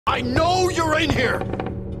I know you're in here.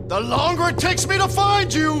 The longer it takes me to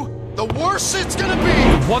find you, the worse it's gonna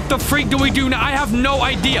be. What the freak do we do now? I have no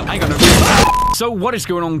idea. I gotta... So what is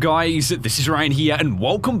going on, guys? This is Ryan here, and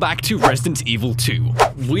welcome back to Resident Evil 2.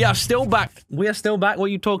 We are still back. We are still back? What are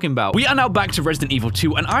you talking about? We are now back to Resident Evil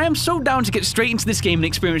 2, and I am so down to get straight into this game and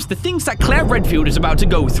experience the things that Claire Redfield is about to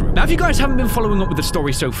go through. Now, if you guys haven't been following up with the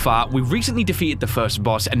story so far, we recently defeated the first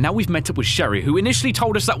boss, and now we've met up with Sherry, who initially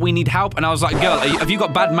told us that we need help, and I was like, girl, have you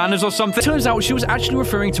got bad manners or something? Turns out she was actually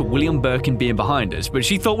referring to William Birkin being behind us, but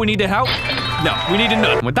she thought we needed help. No, we needed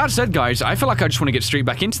none. With that said, guys, I feel like I just want to get straight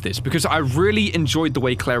back into this, because I really enjoyed the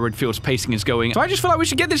way Claire Redfield's pacing is going, so I just feel like we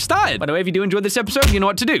should get this started. By the way, if you do enjoy this episode, you know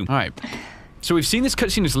what to do. All right, so we've seen this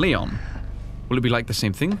cutscene as Leon. Will it be like the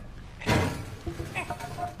same thing?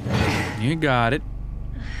 You got it.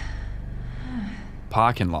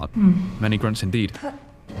 Parking lot. Many grunts indeed.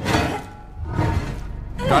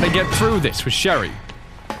 Gotta get through this with Sherry.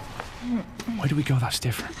 Where do we go that's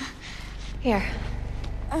different? Here.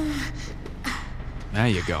 There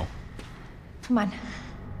you go. Come on.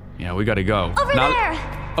 Yeah, we gotta go. Over there!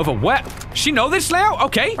 Over where? She know this layout?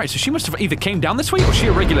 Okay. Right, so she must have either came down this way or she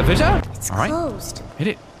a regular visitor. It's all right. Closed. Hit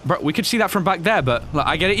it. Bro, we could see that from back there, but look,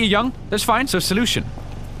 I get it, you're young. That's fine. So solution.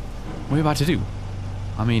 What are we about to do?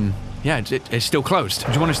 I mean, yeah, it's still closed. What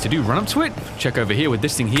do you want us to do? Run up to it? Check over here with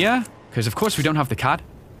this thing here? Because of course we don't have the card.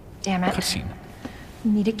 Damn it. Cutscene.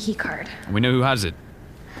 We need a key card. We know who has it.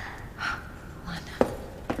 Hold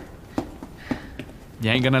on.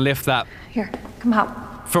 You ain't gonna lift that. Here, come out.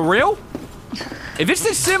 For real? If it's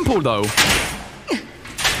this simple, though.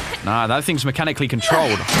 Nah, that thing's mechanically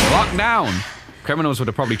controlled. Locked down. Criminals would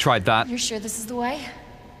have probably tried that. You're sure this is the way?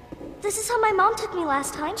 This is how my mom took me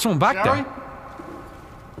last time. Someone back Sherry? there.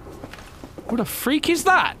 Who the freak is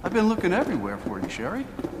that? I've been looking everywhere for you, Sherry.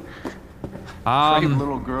 Brave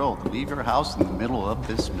little girl to leave your house in the middle of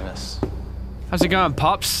this mess. How's it going,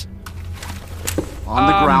 Pops? On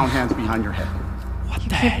the ground, hands behind your head. What the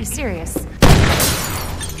Can't heck? be serious.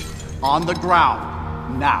 On the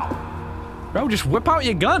ground, now. Bro, just whip out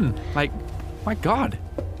your gun. Like, my God.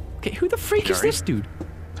 Okay, who the freak is Sherry? this dude?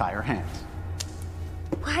 Tie her hands.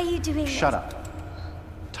 Why are you doing this? Shut up.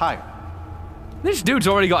 Tie her. This dude's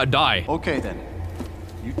already got to die. Okay then.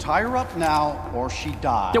 You tie her up now, or she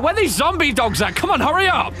dies. Yeah, where are these zombie dogs at? Come on, hurry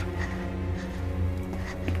up!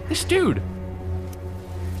 This dude.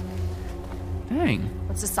 Dang.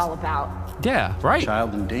 What's this all about? Yeah, right?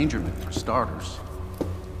 Child endangerment, for starters.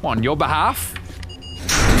 On your behalf?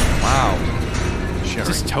 Wow. Sherry,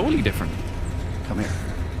 This is totally different. come here.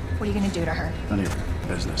 What are you gonna do to her? None of your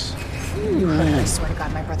business. I swear to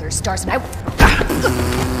God, my brother is stars and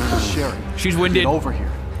I... Sherry, She's winded. get over here.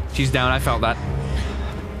 She's down, I felt that.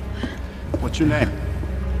 What's your name?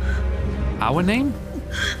 Our name?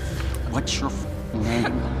 What's your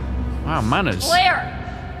name? Wow, manners. Claire!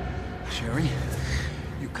 Sherry,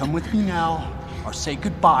 you come with me now, or say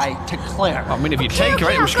goodbye to Claire. I mean, if you take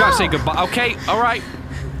her, we should gotta say goodbye. Okay, alright.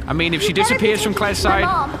 I mean, if she disappears from Claire's side,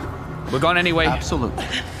 we're gone anyway. Absolutely.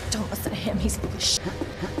 Don't listen to him, he's full of shit.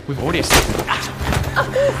 We've already established.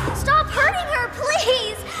 Stop hurting her,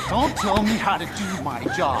 please! Don't tell me how to do my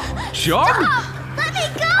job. Job? Let me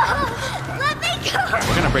go! Let me go!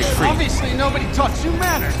 We're gonna break free. Obviously, nobody taught you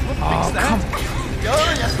manners. We'll fix that.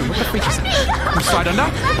 What the freak is that? You slide under?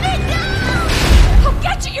 I'll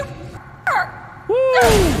get you, you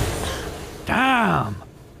Woo! Damn.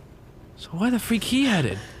 So where the freak he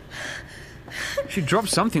headed? She dropped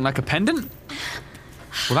something like a pendant?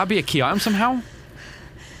 Will that be a key item somehow?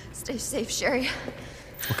 Stay safe, Sherry.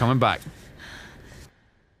 We're coming back.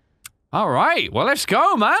 Alright, well let's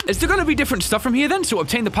go, man. Is there gonna be different stuff from here then? So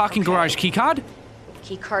obtain the parking garage key card?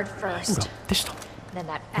 Key card first. This door. Then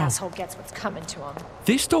that asshole gets what's coming to him.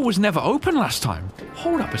 This door was never open last time.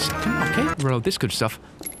 Hold up a second, okay? Reload this good stuff.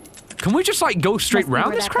 Can we just like go straight Must be round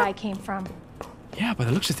where this that crap? guy came from. Yeah, by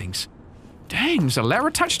the looks of things. Dang, there's a letter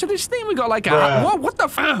attached to this thing. We got like a... What the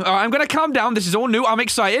f... Alright, I'm gonna calm down. This is all new. I'm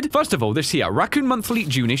excited. First of all, this here. Raccoon Monthly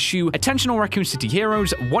June issue. Attention all Raccoon City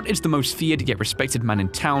heroes. What is the most feared yet respected man in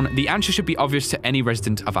town? The answer should be obvious to any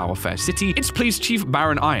resident of our fair city. It's Police Chief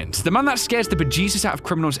Baron Irons. The man that scares the bejesus out of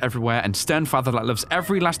criminals everywhere and stern father that loves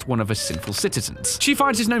every last one of us sinful citizens. Chief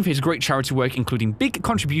Irons is known for his great charity work, including big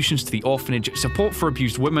contributions to the orphanage, support for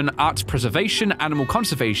abused women, arts preservation, animal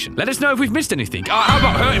conservation. Let us know if we've missed anything. How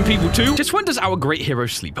about hurting people too? Just when does our great hero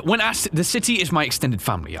sleep? When asked, the city is my extended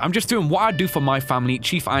family. I'm just doing what I do for my family,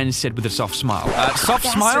 Chief Irons said with a soft smile. Soft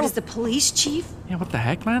smile? Is the police chief? Yeah, what the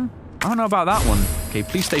heck, man? I don't know about that one. Okay,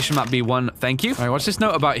 police station map B1, thank you. All right, what's this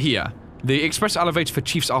note about here? The express elevator for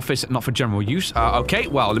Chief's office, not for general use. Okay,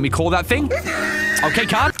 well, let me call that thing. Okay,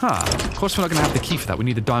 card. Huh. course we're not going to have the key for that. We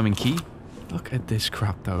need the diamond key. Look at this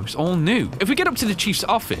crap, though. It's all new. If we get up to the chief's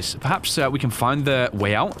office, perhaps we can find the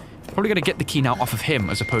way out. Probably going to get the key now off of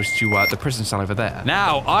him as opposed to the prison cell over there.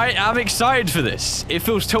 Now, I am excited for this. It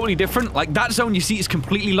feels totally different. Like, that zone you see is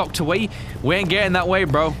completely locked away. We ain't getting that way,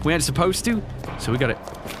 bro. We ain't supposed to. So we got it.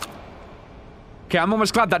 Okay, I'm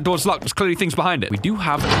almost glad that door's locked. There's clearly things behind it. We do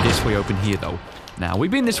have this way open here, though. Now,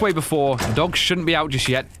 we've been this way before. The dogs shouldn't be out just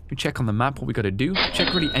yet. We check on the map what we gotta do.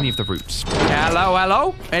 Check really any of the routes. Hello,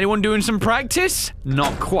 hello? Anyone doing some practice?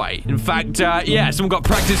 Not quite. In fact, yeah, someone got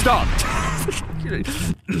practiced on.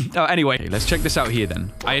 Oh, anyway, okay, let's check this out here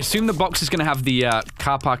then. I assume the box is gonna have the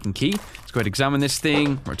car parking key. Let's go ahead and examine this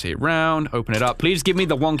thing. Rotate it around, open it up. Please give me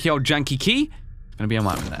the wonky old janky key. Gonna be on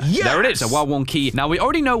mine there. Yes! There it is, a well-worn key. Now, we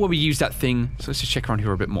already know where we use that thing, so let's just check around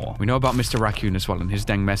here a bit more. We know about Mr. Raccoon as well and his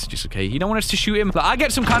dang messages, okay? You don't want us to shoot him. But I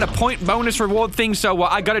get some kind of point bonus reward thing, so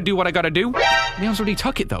I gotta do what I gotta do. Leon's already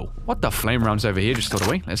took it, though. What the flame rounds over here just got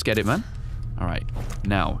away. Let's get it, man. All right.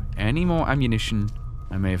 Now, any more ammunition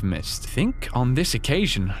I may have missed? I think on this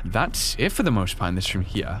occasion, that's it for the most part in this room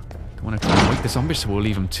here. I want to try and wake the zombies, so we'll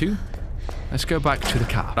leave them too. Let's go back to the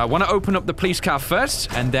car. I want to open up the police car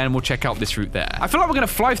first, and then we'll check out this route there. I feel like we're going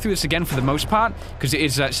to fly through this again for the most part, because it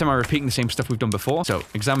is semi-repeating the same stuff we've done before. So,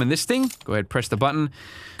 examine this thing. Go ahead, press the button.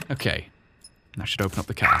 Okay. That should open up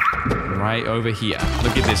the car. Right over here.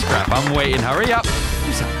 Look at this crap. I'm waiting. Hurry up. What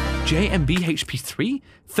is that? JMB HP3?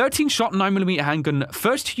 13-shot 9mm handgun.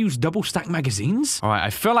 First to use double-stack magazines? All right,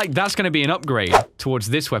 I feel like that's going to be an upgrade towards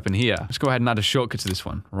this weapon here. Let's go ahead and add a shortcut to this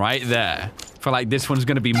one. Right there. I feel like this one's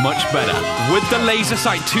going to be much better. With the laser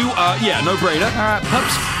sight too. Yeah, no brainer. All right,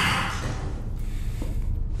 pups.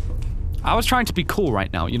 I was trying to be cool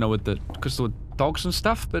right now, you know, with because of the dogs and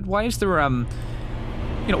stuff, but why is there, you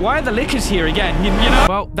know, why are the lickers here again? You know?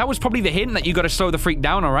 Well, that was probably the hint that you got to slow the freak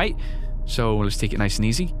down, all right? So let's take it nice and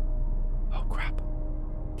easy. Oh, crap.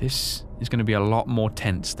 This is going to be a lot more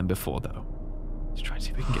tense than before, though. Let's try and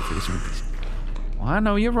see if we can get through this room. Well, I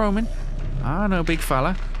know you're roaming. I know, big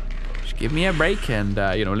fella. Just give me a break and,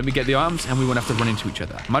 you know, let me get the arms and we won't have to run into each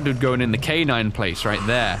other. My dude going in the K9 place right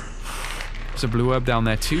there. There's a blue herb down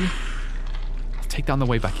there, too. I'll take down the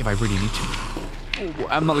way back if I really need to. Oh,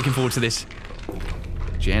 I'm not looking forward to this.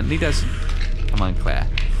 Gently does. Come on, Claire.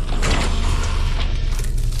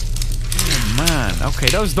 Oh, man. Okay,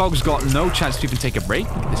 those dogs got no chance to even take a break.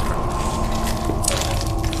 Look at this crap.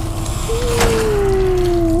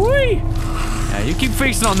 Ooh-wee. Yeah, you keep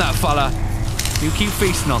feasting on that, fella. You keep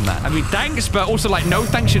feasting on that. I mean, thanks, but also, like, no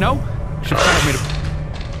thanks, you know? Should have made a...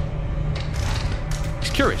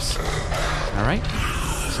 He's curious. All right.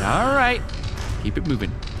 It's all right. Keep it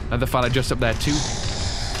moving. Another fella just up there, too.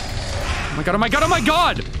 Oh my god, oh my god, oh my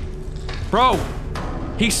god! Bro,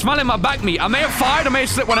 he's smelling my back meat. I may have fired, I may have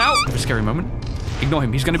slipped one out. A scary moment. Ignore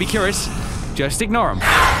him, he's gonna be curious. Just ignore him.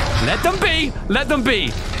 Let them be, let them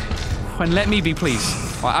be. And let me be, please.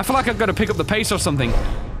 Well, I feel like I've got to pick up the pace or something,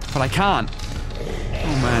 but I can't.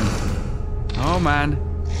 Oh man. Oh man.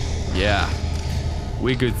 Yeah.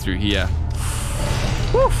 We're good through here.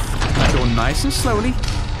 Woof. Let's go nice and slowly.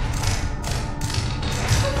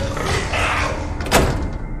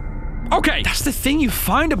 Okay, that's the thing you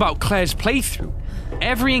find about Claire's playthrough.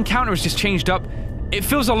 Every encounter is just changed up. It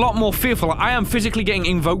feels a lot more fearful. I am physically getting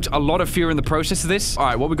invoked a lot of fear in the process of this. All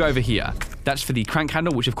right, what we got over here? That's for the crank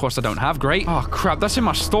handle, which of course I don't have. Great. Oh, crap. That's in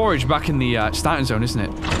my storage back in the starting zone, isn't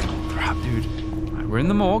it? Crap, dude. All right, we're in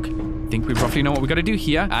the morgue. I think we roughly know what we got to do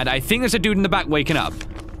here. And I think there's a dude in the back waking up.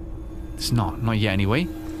 It's not yet anyway.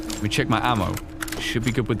 Let me check my ammo. Should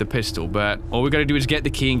be good with the pistol, but all we gotta do is get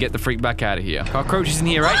the key and get the freak back out of here. Cockroaches in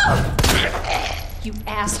here, right? You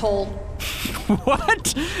asshole.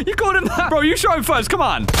 What? You called him that? Bro, you shot him first, come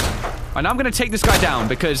on. All right, now I'm gonna take this guy down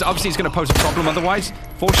because obviously it's gonna pose a problem otherwise.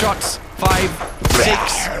 4 shots, 5,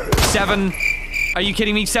 6, 7. Are you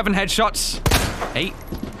kidding me? 7 headshots. 8.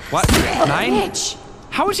 What? 9?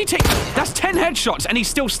 How is he taking? That's 10 headshots and he's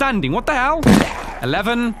still standing. What the hell?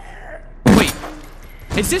 11. Wait.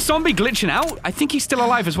 Is this zombie glitching out? I think he's still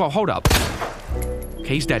alive as well. Hold up.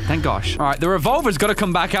 Okay, he's dead. Thank gosh. All right, the revolver's got to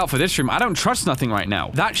come back out for this room. I don't trust nothing right now.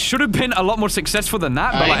 That should have been a lot more successful than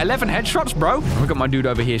that, but like 11 headshots, bro. We got my dude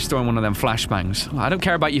over here storing one of them flashbangs. I don't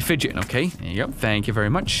care about you fidgeting, okay? There you go. Thank you very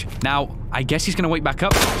much. Now, I guess he's going to wake back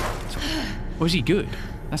up. Or is he good?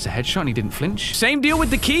 That's a headshot and he didn't flinch. Same deal with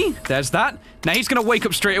the key. There's that. Now he's going to wake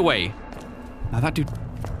up straight away. Now that dude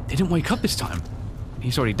didn't wake up this time.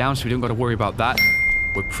 He's already down, so we don't got to worry about that.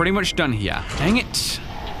 We're pretty much done here. Dang it.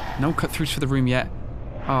 No cut-throughs for the room yet.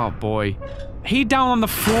 Oh, boy. He down on the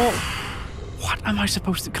floor. What am I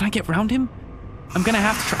supposed to... Can I get around him? I'm going to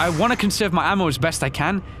have to try... I want to conserve my ammo as best I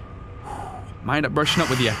can. Might end up brushing up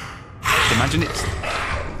with you. just imagine it's...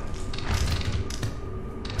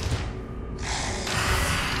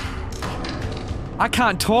 I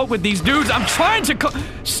can't talk with these dudes. I'm trying to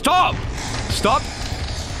stop. Stop.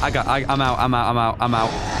 I'm out.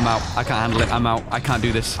 I can't handle it. I'm out. I can't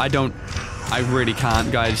do this. I really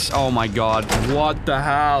can't, guys. Oh my god. What the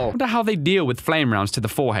hell? I wonder how they deal with flame rounds to the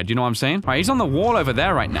forehead. You know what I'm saying? All right, he's on the wall over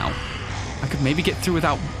there right now. I could maybe get through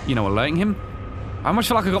without, you know, alerting him. I almost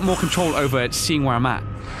feel like I got more control over seeing where I'm at.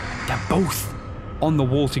 They're both on the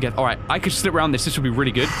wall together. All right, I could slip around this. This would be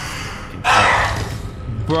really good.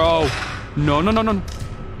 Bro. No.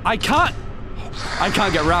 I can't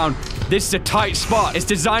get around. This is a tight spot. It's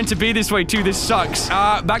designed to be this way too. This sucks.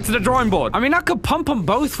 Back to the drawing board. I mean, I could pump them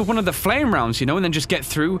both with one of the flame rounds, you know, and then just get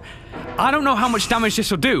through. I don't know how much damage this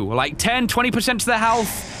will do. Like 10, 20% to the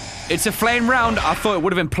health. It's a flame round. I thought it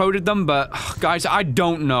would have imploded them, but guys, I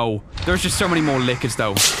don't know. There's just so many more lickers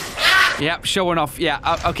though. Yep, showing off.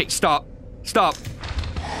 Yeah, okay, stop. Stop.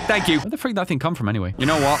 Thank you. Where the freak did that thing come from anyway? You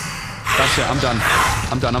know what? That's it. I'm done.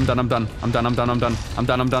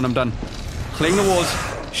 Clearing the walls.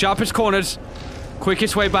 Sharpest corners.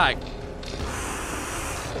 Quickest way back.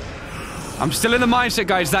 I'm still in the mindset,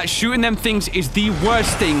 guys, that shooting them things is the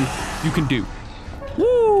worst thing you can do.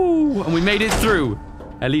 Woo! And we made it through.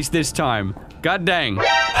 At least this time. God dang.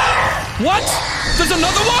 What? There's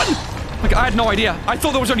another one? Like, I had no idea. I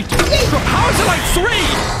thought there was only two. How is it like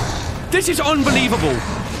 3? This is unbelievable.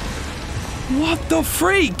 What the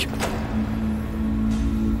freak?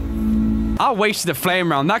 I wasted a flame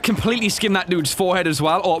round. That completely skimmed that dude's forehead as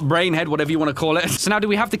well, or brain head, whatever you want to call it. So now do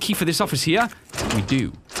we have the key for this office here? We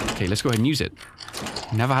do. Okay, let's go ahead and use it.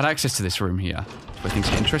 Never had access to this room here. But things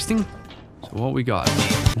are interesting. So what we got?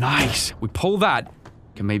 Nice. We pull that.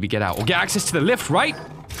 Can maybe get out. Or get access to the lift, right?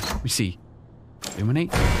 Let me see.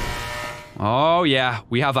 Illuminate. Oh, yeah.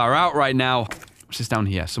 We have our out right now. What's this down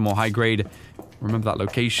here? Some more high grade. Remember that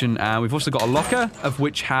location. And we've also got a locker, of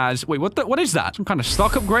which has... Wait, what is that? Some kind of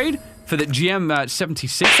stock upgrade for the GM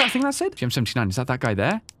 76, I think that's it? GM 79, is that guy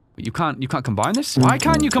there? But you can't combine this? Why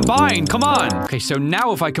can't you combine? Come on! Okay, so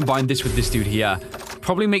now if I combine this with this dude here,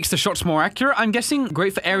 probably makes the shots more accurate, I'm guessing.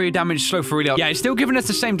 Great for area damage, slow for reload. Yeah, it's still giving us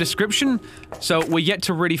the same description, so we're yet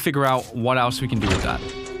to really figure out what else we can do with that.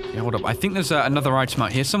 Yeah, hold up. I think there's another item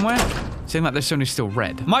out here somewhere. Saying that this one is still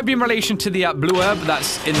red. Might be in relation to the blue herb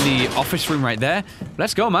that's in the office room right there.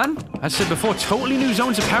 Let's go, man. As I said before, totally new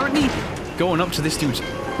zones apparently. Going up to this dude's...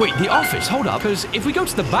 Wait, the office? Hold up. Because if we go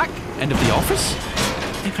to the back end of the office,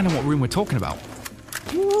 I think I know what room we're talking about.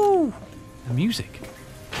 Woo! The music.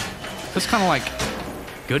 That's kind of like...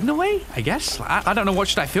 good in a way, I guess. I don't know. What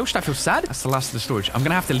should I feel? Should I feel sad? That's the last of the storage. I'm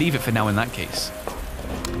going to have to leave it for now in that case.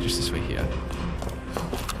 Just this way here.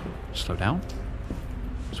 Slow down.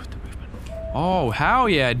 With the movement. Oh, hell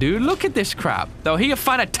yeah, dude. Look at this crap. Though here you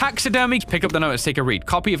find a taxidermy. Pick up the notice, take a read.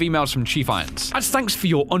 Copy of emails from Chief Irons. As thanks for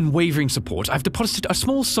your unwavering support, I've deposited a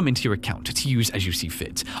small sum into your account to use as you see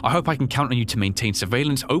fit. I hope I can count on you to maintain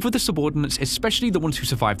surveillance over the subordinates, especially the ones who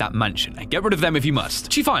survived that mansion, and get rid of them if you must.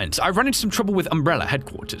 Chief Irons, I ran into some trouble with Umbrella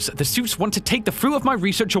headquarters. The suits want to take the fruit of my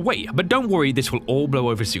research away, but don't worry, this will all blow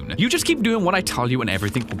over soon. You just keep doing what I tell you and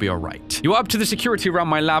everything will be alright. You're up to the security around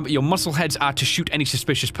my lab. Your muscle heads are to shoot any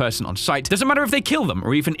suspicious person on sight. Doesn't matter if they kill them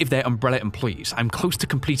or even if they're Umbrella employees. I'm close to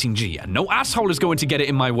completing G, and no asshole is going to get it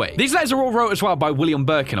in my way. These letters are all wrote as well by William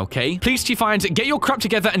Birkin, okay? Please, Chief Irons, get your crap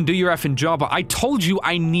together and do your effing job. I told you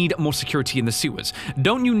I need more security in the sewers.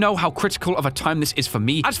 Don't you know how critical of a time this is for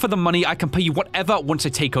me? As for the money, I can pay you whatever once I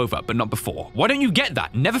take over, but not before. Why don't you get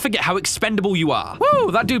that? Never forget how expendable you are.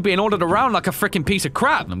 Woo, that dude being ordered around like a freaking piece of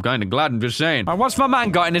crap. I'm kind of glad, I'm just saying. What's my man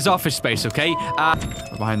got in his office space, okay?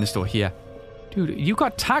 Behind this door here. Dude, you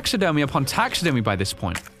got taxidermy upon taxidermy by this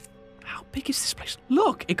point. How big is this place?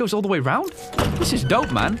 Look, it goes all the way around. This is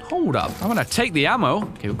dope, man. Hold up. I'm gonna take the ammo.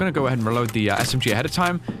 Okay, we're gonna go ahead and reload the SMG ahead of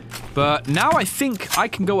time. But now I think I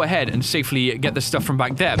can go ahead and safely get the stuff from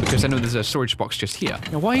back there because I know there's a storage box just here.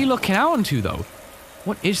 Now, what are you looking out into, though?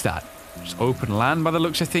 What is that? Just open land by the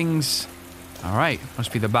looks of things. All right,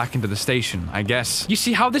 must be the back end of the station, I guess. You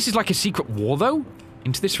see how this is like a secret wall, though?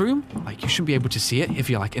 Into this room? Like, you shouldn't be able to see it if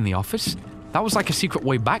you're, like, in the office. That was like a secret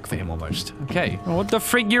way back for him, almost. Okay. What the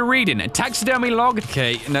freak you reading? A taxidermy log?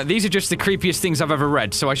 Okay, now these are just the creepiest things I've ever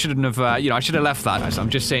read, so I shouldn't have, I should have left that. I'm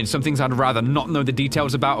just saying, some things I'd rather not know the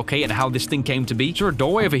details about, okay, and how this thing came to be. Is there a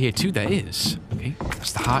doorway over here, too? There is. Okay,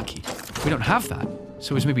 that's the heart key. We don't have that.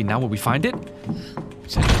 So is maybe now where we find it?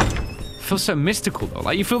 Feels so mystical, though.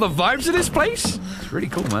 Like, you feel the vibes of this place? It's really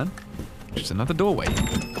cool, man. Just another doorway.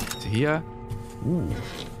 To here. Ooh,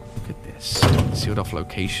 look at this. Sealed off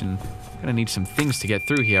location. Gonna need some things to get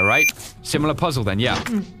through here, right? Similar puzzle then, yeah.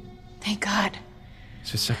 Thank God.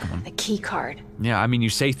 It's the second one. The key card. Yeah, I mean, you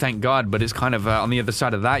say thank God, but it's kind of on the other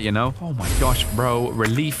side of that, you know? Oh my gosh, bro.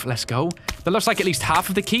 Relief. Let's go. That looks like at least half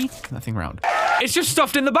of the key. Nothing round. It's just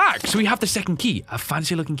stuffed in the back. So we have the second key. A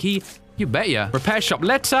fancy looking key. You bet ya. Repair shop.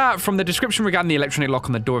 From the description regarding the electronic lock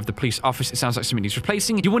on the door of the police office, it sounds like something needs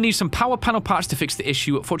replacing. You will need some power panel parts to fix the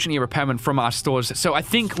issue. Fortunately, a repairman from our stores. So I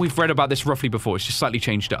think we've read about this roughly before. It's just slightly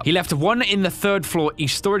changed up. He left one in the 3rd floor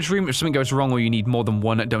east storage room. If something goes wrong or you need more than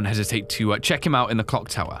one, don't hesitate to check him out in the clock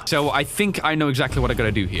tower. So I think I know exactly what I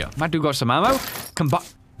gotta do here. I do got some ammo.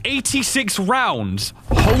 86 rounds.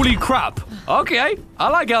 Holy crap. Okay, I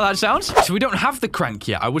like how that sounds. So we don't have the crank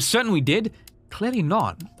yet. I was certain we did. Clearly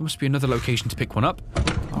not. There must be another location to pick one up.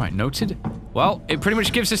 All right, noted. Well, it pretty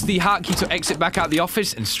much gives us the heart key to exit back out the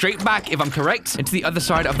office and straight back, if I'm correct, into the other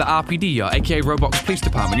side of the RPD, aka Roblox Police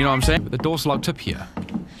Department. You know what I'm saying? But the door's locked up here.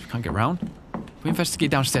 Can't get around. If we investigate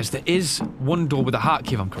downstairs, there is one door with a heart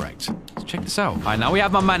key, if I'm correct. Let's check this out. All right, now we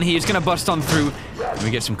have my man here. He's going to bust on through. And we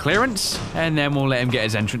get some clearance, and then we'll let him get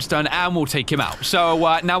his entrance done, and we'll take him out.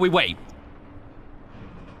 So now we wait.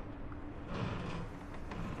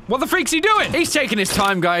 What the freak's he doing? He's taking his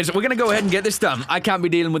time, guys. We're going to go ahead and get this done. I can't be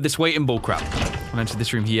dealing with this waiting bullcrap. I'll enter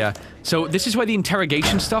this room here. So this is where the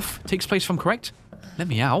interrogation stuff takes place, if I'm correct. Let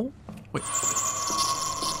me out. Wait.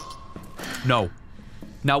 No.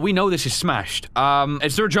 Now, we know this is smashed.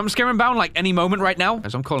 Is there a jump scare inbound, like, any moment right now?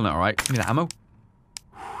 As I'm calling it, all right? Give me the ammo.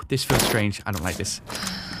 This feels strange. I don't like this.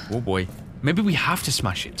 Oh, boy. Maybe we have to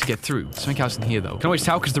smash it to get through. Something else in here, though. Can always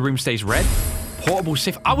tell because the room stays red. Portable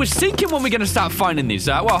safe. I was thinking when we're going to start finding these.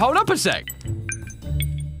 Well, hold up a sec.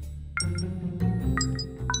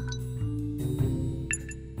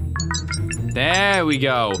 There we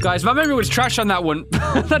go. Guys, my memory was trash on that one.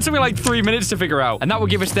 That took me like 3 minutes to figure out. And that will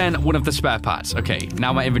give us then one of the spare parts. Okay,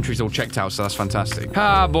 now my inventory's all checked out, so that's fantastic.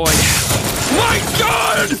 Ah, boy. My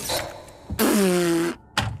God!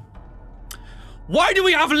 Why do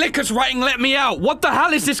we have lickers writing "let me out"? What the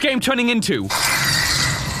hell is this game turning into?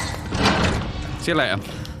 See you later.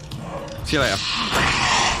 See you later.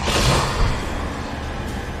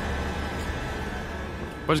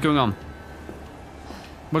 What's going on?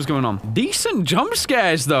 What's going on? Decent jump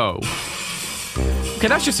scares, though. Okay,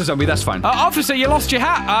 that's just a zombie. That's fine. Officer, you lost your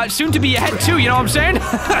hat. Soon to be your head, too. You know what I'm saying?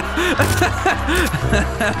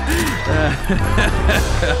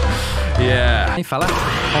 Yeah. Hey, fella.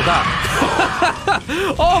 Hold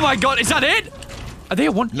that. Oh, my God. Is that it? Are they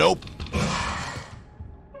a one? Nope.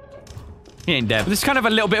 He ain't dead. This is kind of a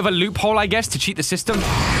little bit of a loophole, I guess, to cheat the system.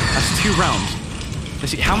 That's 2 rounds.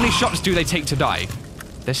 Let's see. How many shots do they take to die?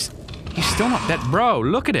 He's still not dead. Bro,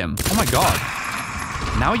 look at him. Oh, my God.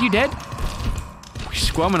 Now are you dead? He's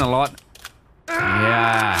squirming a lot.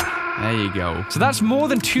 Yeah. There you go. So that's more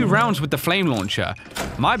than 2 rounds with the flame launcher.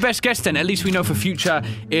 My best guess then, at least we know for future,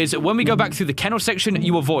 is when we go back through the kennel section,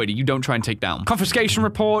 you avoid it. You don't try and take down. Confiscation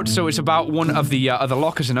report. So it's about one of the other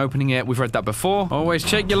lockers and opening it. We've read that before. Always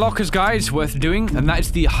check your lockers, guys. Worth doing. And that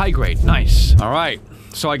is the high grade. Nice. All right.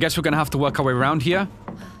 So I guess we're going to have to work our way around here.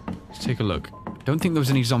 Let's take a look. Don't think there was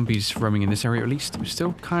any zombies roaming in this area, at least. We're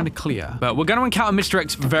still kind of clear. But we're going to encounter Mr.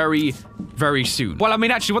 X very, very soon. Well, I mean,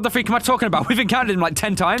 actually, what the freak am I talking about? We've encountered him like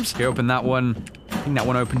 10 times. Okay, open that one. I think that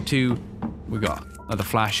one opened too. We got another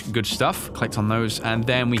flash. Good stuff. Collect on those. And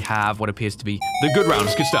then we have what appears to be the good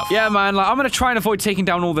rounds. Good stuff. Yeah, man. Like, I'm going to try and avoid taking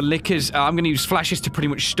down all the lickers. I'm going to use flashes to pretty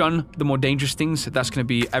much stun the more dangerous things. That's going to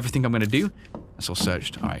be everything I'm going to do. That's all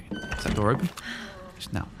searched. All right. Is that door open?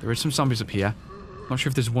 Just now. There is some zombies up here. Not sure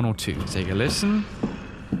if there's 1 or 2. Let's take a listen.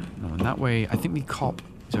 No, and that way, I think the cop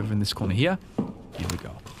is over in this corner here. Here we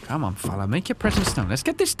go. Come on, fella. Make your presence known. Let's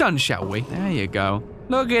get this done, shall we? There you go.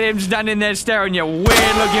 Look at him standing there staring, you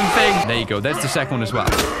weird-looking thing. There you go. There's the second one as well.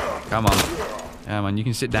 Come on. Come on, you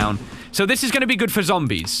can sit down. So this is going to be good for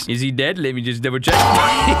zombies. Is he dead? Let me just double check.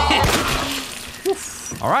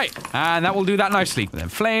 All right. And that will do that nicely. And then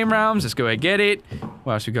flame rounds. Let's go ahead and get it.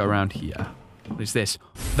 What else we got around here? What is this?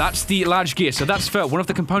 That's the large gear. So that's for one of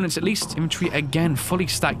the components at least. Inventory again, fully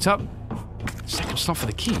stacked up. Second slot for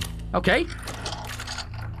the key. Okay.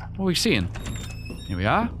 What are we seeing? Here we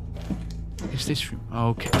are. Is this room?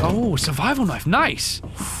 Okay. Oh, survival knife. Nice.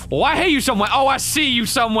 Oh, I hear you somewhere. Oh, I see you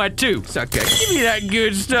somewhere too. It's okay. Give me that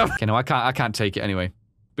good stuff. Okay, no, I can't take it anyway.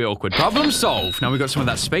 Bit awkward. Problem solved. Now we got some of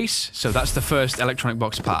that space. So that's the first electronic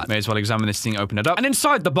box part. May as well examine this thing, open it up. And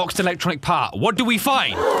inside the boxed electronic part, what do we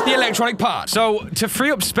find? The electronic part. So to free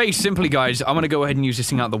up space, simply, guys, I'm going to go ahead and use this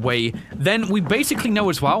thing out of the way. Then we basically know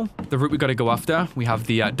as well the route we got to go after. We have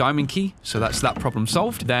the diamond key. So that's that problem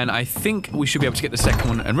solved. Then I think we should be able to get the second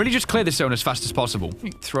one and really just clear this zone as fast as possible.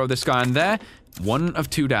 Throw this guy in there. 1 of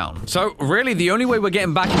 2 down. So, really, the only way we're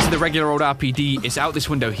getting back into the regular old RPD is out this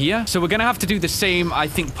window here. So we're gonna have to do the same, I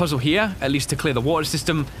think, puzzle here, at least to clear the water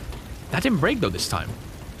system. That didn't break, though, this time.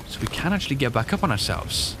 So we can actually get back up on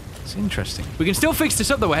ourselves. It's interesting. We can still fix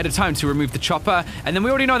this up, though, ahead of time to remove the chopper. And then we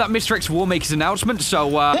already know that Mr. X will make his announcement, so,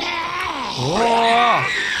 Whoa!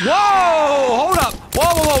 Whoa! Hold up!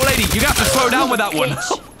 Whoa, lady, you have to slow down with that one.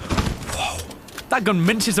 Whoa. That gun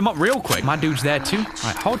minces them up real quick. My dude's there, too. All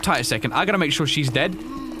right, hold tight a second. I gotta make sure she's dead.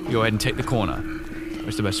 You go ahead and take the corner.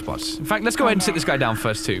 Where's the best spots? In fact, let's go ahead and sit this guy down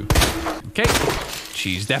first, too. Okay.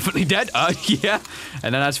 She's definitely dead. Yeah.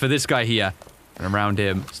 And then as for this guy here, and around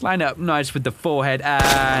him, just line up nice with the forehead,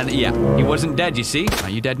 and yeah, he wasn't dead, you see? Are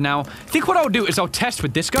you dead now? I think what I'll do is I'll test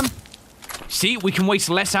with this gun. See, we can waste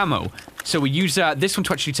less ammo. So we use this one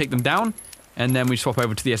to actually take them down, and then we swap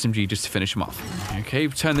over to the SMG just to finish them off. Okay,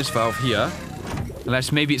 turn this valve here.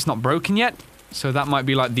 Unless maybe it's not broken yet, so that might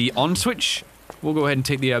be like the on switch. We'll go ahead and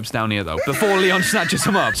take the herbs down here, though, before Leon snatches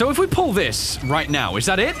them up. So if we pull this right now, is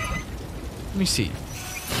that it? Let me see.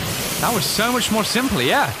 That was so much more simple,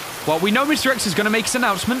 yeah. Well, we know Mr. X is going to make his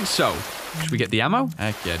announcement, so should we get the ammo?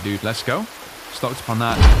 Heck yeah, dude, let's go. Stocked upon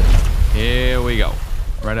that. Here we go.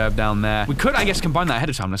 Red herb down there. We could, I guess, combine that ahead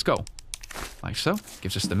of time. Let's go. Like so.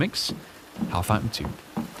 Gives us the mix. Half item 2.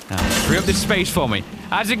 Now, free up this space for me.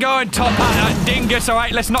 How's it going, top hat dingus? All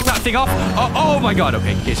right, let's knock that thing off. Oh my god,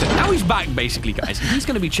 okay. So now he's back, basically, guys. He's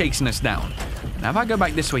going to be chasing us down. Now, if I go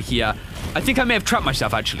back this way here, I think I may have trapped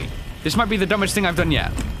myself, actually. This might be the dumbest thing I've done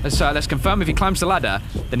yet. Let's confirm if he climbs the ladder,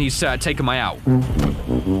 then he's taken my out.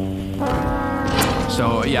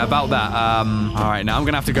 So, yeah, about that. All right, now I'm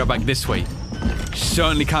going to have to go back this way.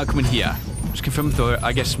 Certainly can't come in here. Just confirm the,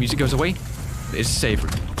 I guess, music goes away. It's safe.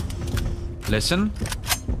 Listen.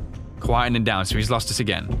 Quietening down, so he's lost us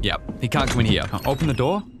again. Yep, he can't come in here. Can't open the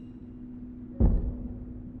door.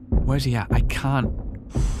 Where's he at? I can't.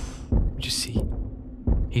 Let me just see.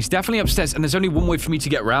 He's definitely upstairs, and there's only one way for me to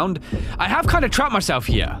get around. I have kind of trapped myself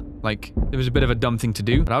here. Like, it was a bit of a dumb thing to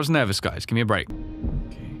do, but I was nervous, guys. Give me a break.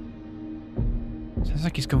 Okay. Sounds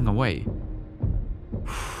like he's going away.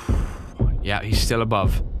 Yeah, he's still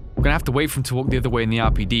above. I'm gonna have to wait for him to walk the other way in the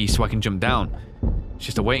RPD so I can jump down. It's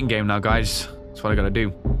just a waiting game now, guys. That's what I gotta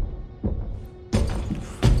do.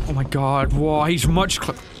 Oh my god, whoa, he's much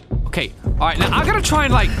closer. Okay, alright, now I gotta try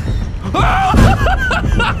and like...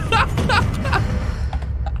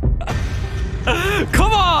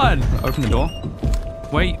 Come on! Open the door.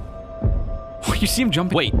 Wait. Oh, you see him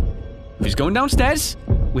jumping? Wait. If he's going downstairs,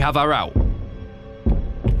 we have our out.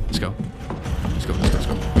 Let's go. Let's go, let's go, let's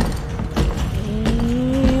go.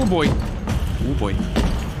 Oh boy. Oh boy.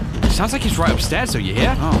 Sounds like he's right upstairs, though, you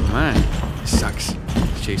hear? Oh man. This sucks.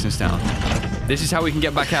 He's chasing us down. This is how we can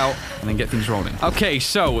get back out and then get things rolling. Okay,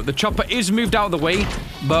 so the chopper is moved out of the way,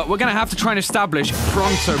 but we're gonna have to try and establish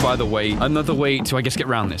pronto, by the way, another way to, I guess, get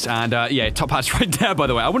around this. And yeah, top hat's right there, by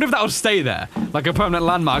the way. I wonder if that'll stay there, like a permanent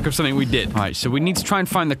landmark of something we did. All right, so we need to try and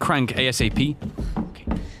find the crank ASAP. Okay,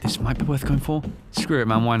 this might be worth going for. Screw it,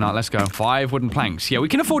 man. Why not? Let's go. 5 wooden planks. Yeah, we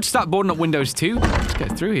can afford to start boarding up windows too. Let's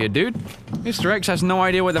get through here, dude. Mr. X has no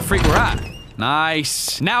idea where the freak we're at.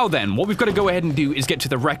 Nice. Now then, what we've got to go ahead and do is get to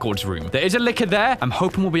the records room. There is a liquor there. I'm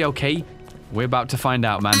hoping we'll be okay. We're about to find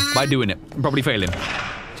out, man. By doing it. Probably failing.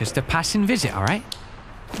 Just a passing visit, all right?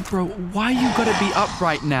 Bro, why you gotta be up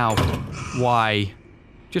right now? Why?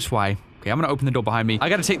 Just why? Okay, I'm gonna open the door behind me. I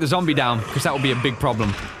gotta take the zombie down, because that will be a big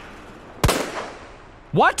problem.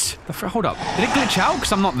 What? Hold up. Did it glitch out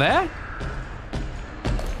because I'm not there?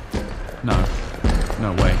 No.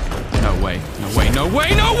 No way. No way. No way. No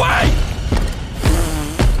way. No way!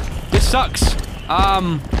 This sucks.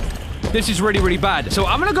 This is really, really bad. So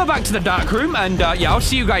I'm gonna go back to the dark room, and yeah, I'll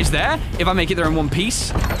see you guys there if I make it there in one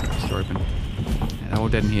piece. Door open. Yeah, they're all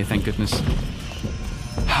dead in here, thank goodness.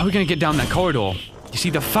 How are we gonna get down that corridor? You see,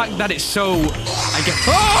 the fact that it's so... I get...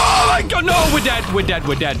 Oh my god, no! We're dead, we're dead,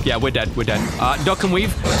 we're dead. Yeah, we're dead, we're dead. Duck and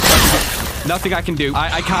weave. Nothing I can do.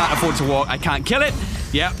 I can't afford to walk. I can't kill it.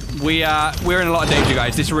 Yeah, we're in a lot of danger,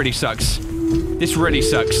 guys. This really sucks. This really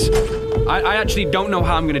sucks. I actually don't know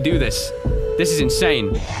how I'm gonna do this. This is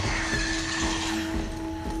insane.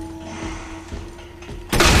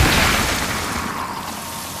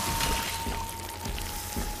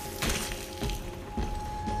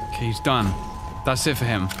 Okay, he's done. That's it for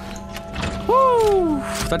him. Woo!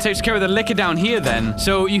 That takes care of the liquor down here then.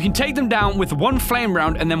 So you can take them down with 1 flame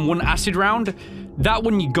round and then 1 acid round. That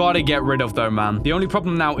one you gotta get rid of though, man. The only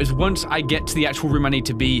problem now is once I get to the actual room I need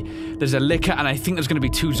to be, there's a liquor and I think there's gonna be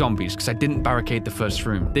 2 zombies because I didn't barricade the first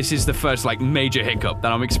room. This is the first, like, major hiccup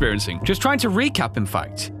that I'm experiencing. Just trying to recap, in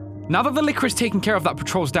fact. Now that the liquor is taken care of that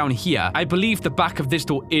patrols down here, I believe the back of this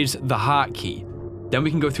door is the heart key. Then we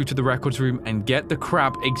can go through to the records room and get the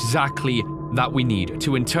crap exactly that we need.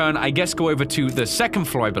 To in turn, I guess, go over to the second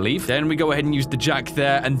floor, I believe. Then we go ahead and use the jack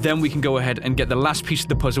there, and then we can go ahead and get the last piece of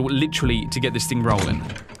the puzzle, literally, to get this thing rolling.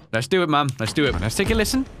 Let's do it, man. Let's do it. Let's take a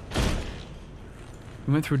listen.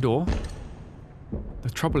 We went through a door. The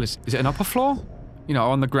trouble is it an upper floor? You know,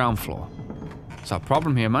 on the ground floor. It's our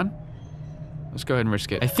problem here, man. Let's go ahead and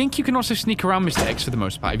risk it. I think you can also sneak around Mr. X for the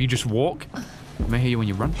most part. If you just walk, I may hear you when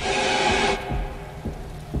you run.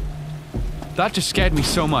 That just scared me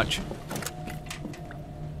so much.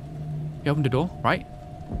 You opened the door, right?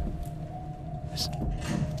 This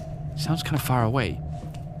sounds kind of far away.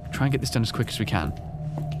 Try and get this done as quick as we can.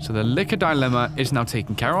 So the liquor dilemma is now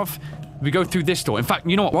taken care of. We go through this door. In fact,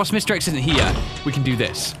 you know what? Whilst Mr. X isn't here, we can do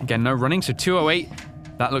this. Again, no running, so 208.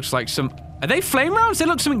 That looks like some... Are they flame rounds? They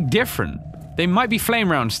look something different. They might be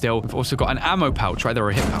flame rounds still. We've also got an ammo pouch, right? There, or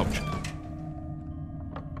a hip pouch.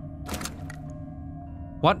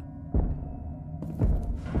 What?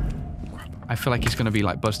 I feel like he's going to be,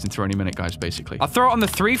 like, busting through any minute, guys, basically. I'll throw it on the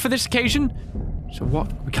 3 for this occasion. So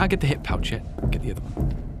what? We can't get the hip pouch yet. Get the other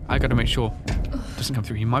one. I got to make sure it doesn't come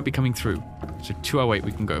through. He might be coming through. So 208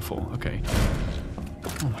 we can go for. Okay.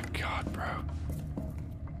 Oh, my God, bro.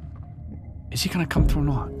 Is he going to come through or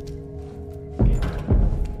not?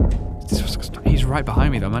 He's right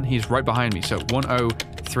behind me, though, man. He's right behind me. So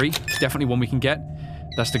 103. It's definitely one we can get.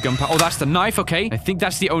 That's the gunpowder. Oh, that's the knife. Okay. I think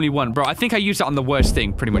that's the only one. Bro, I think I used that on the worst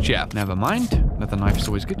thing. Pretty much, yeah. Never mind. Another knife is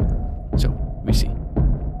always good. So, let me see.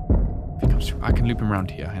 If he comes through, I can loop him around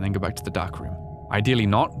here and then go back to the dark room. Ideally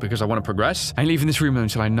not, because I want to progress. I ain't leaving this room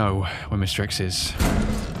until I know where Mr. X is.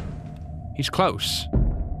 He's close.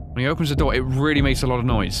 When he opens the door, it really makes a lot of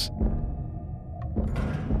noise.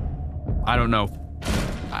 I don't know.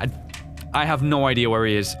 I have no idea where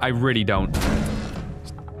he is. I really don't.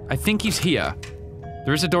 I think he's here.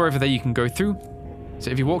 There is a door over there you can go through.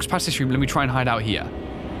 So if he walks past this room, let me try and hide out here.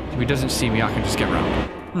 If he doesn't see me, I can just get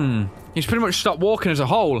around. He's pretty much stopped walking as a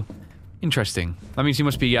whole. Interesting. That means he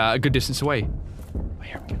must be a good distance away. Oh,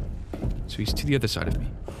 here we go. So he's to the other side of me.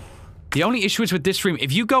 The only issue is with this room,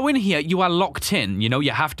 if you go in here, you are locked in. You know,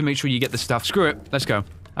 you have to make sure you get the stuff. Screw it. Let's go.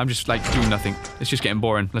 I'm just, like, doing nothing. It's just getting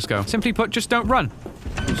boring. Let's go. Simply put, just don't run.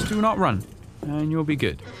 Just do not run. And you'll be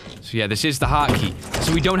good. So yeah, this is the heart key.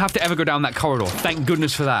 So we don't have to ever go down that corridor. Thank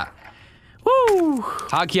goodness for that. Woo!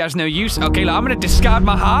 Heart key has no use. Okay, look, I'm gonna discard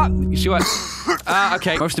my heart. You see what?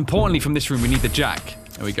 Okay. Most importantly from this room, we need the jack.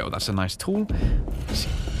 There we go. That's a nice tool. Let's see.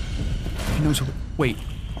 He knows. Wait.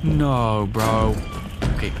 No, bro.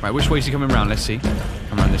 Okay, right, which way is he coming around? Let's see.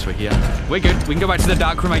 Come around this way here. We're good. We can go back to the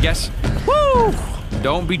dark room, I guess. Woo!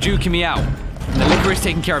 Don't be juking me out. The liquor is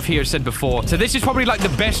taken care of here, as said before. So this is probably like the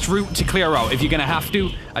best route to clear out if you're gonna have to.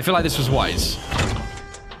 I feel like this was wise.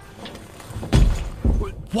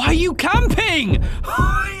 Why are you camping?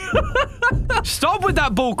 Stop with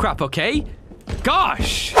that bullcrap, okay?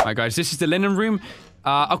 Gosh! Alright, guys, this is the linen room.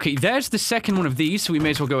 Okay, there's the second one of these, so we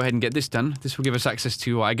may as well go ahead and get this done. This will give us access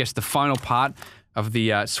to, I guess, the final part of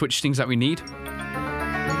the switch things that we need.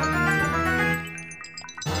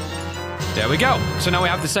 There we go. So now we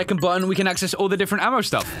have the second button, we can access all the different ammo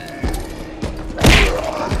stuff.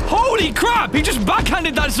 Holy crap! He just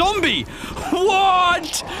backhanded that zombie!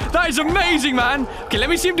 What? That is amazing, man. Okay, let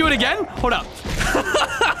me see him do it again. Hold up.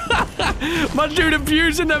 My dude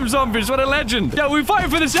abusing them zombies. What a legend. Yeah, we're fighting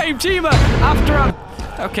for the same team after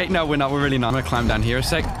our... Okay, no, we're not. We're really not. I'm gonna climb down here a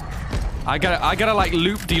sec. I gotta like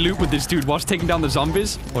loop-de-loop with this dude whilst taking down the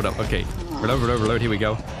zombies. Hold up. Okay. Reload. Here we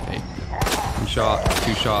go. Okay. 1 shot,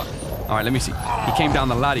 2 shot. All right, let me see. He came down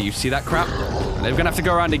the ladder. You see that crap? They're gonna have to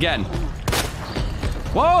go around again.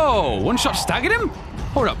 Whoa! 1 shot staggered him?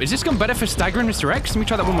 Hold up. Is this gun better for staggering Mr. X? Let me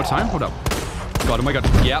try that one more time. Hold up. God, oh my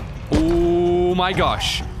god. Yep. Oh my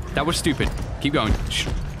gosh. That was stupid. Keep going. Shh.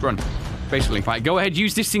 Run. Basically. Right, go ahead.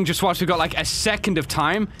 Use this thing just whilst we've got like a second of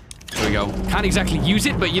time. There we go. Can't exactly use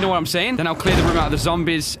it, but you know what I'm saying? Then I'll clear the room out of the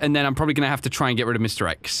zombies, and then I'm probably gonna have to try and get rid of Mr.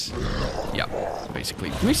 X. Yep. Basically.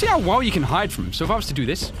 Let me see how well you can hide from him. So if I was to do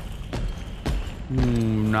this...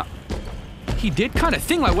 Nah. He did kind of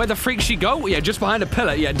think, like, where the freak she go? Yeah, just behind a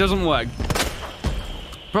pillar. Yeah, it doesn't work.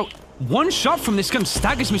 Bro, 1 shot from this gun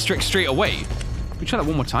staggers Mr. X straight away. Can we try that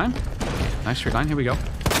one more time? Nice straight line. Here we go.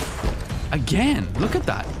 Again. Look at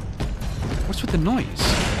that. What's with the noise?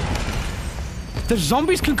 The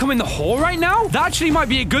zombies can come in the hole right now? That actually might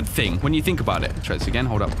be a good thing when you think about it. Try this again.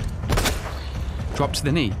 Hold up. Drop to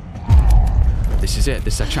the knee. This is it.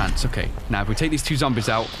 This is our chance. Okay. Now, if we take these 2 zombies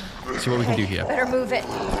out, see what we can do here. Better move it.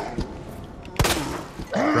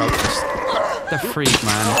 Bro, the freak,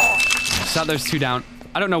 man. Sat those 2 down.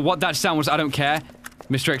 I don't know what that sound was. I don't care.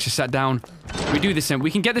 Mr. X is sat down. We do this then.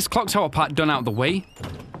 We can get this clock tower part done out of the way.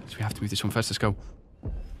 So we have to move this one first. Let's go.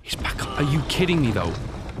 He's back up. Are you kidding me, though?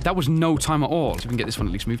 That was no time at all. So we can get this one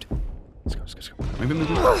at least moved. Let's go, let's go. Maybe move.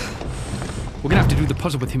 We're gonna have to do the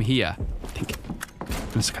puzzle with him here. I think.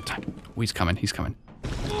 In the second time. Oh, he's coming. He's coming.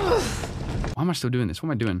 Why am I still doing this? What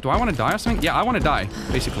am I doing? Do I want to die or something? Yeah, I want to die,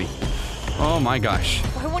 basically. Oh my gosh.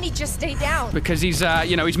 Why won't he just stay down? Because he's,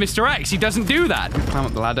 you know, he's Mr. X. He doesn't do that. Climb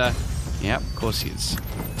up the ladder. Yep, of course he is.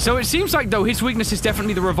 So it seems like, though, his weakness is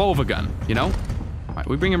definitely the revolver gun, you know? All right,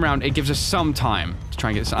 we bring him around. It gives us some time to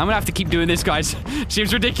try and get this. I'm gonna have to keep doing this, guys.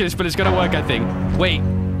 Seems ridiculous, but it's gonna work, I think. Wait.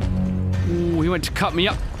 Ooh, he went to cut me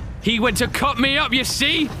up. He went to cut me up, you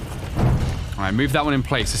see? All right, move that one in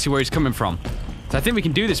place. Let's see where he's coming from. So I think we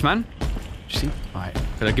can do this, man. You see? All right,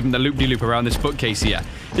 gotta give him the loop-de-loop around this bookcase here.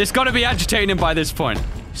 This gotta be agitating him by this point.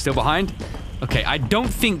 Still behind? Okay, I don't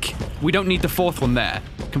think we don't need the fourth one there.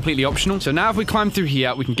 Completely optional. So now if we climb through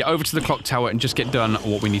here, we can get over to the clock tower and just get done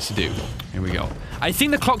what we need to do. Here we go. I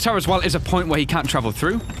think the clock tower as well is a point where he can't travel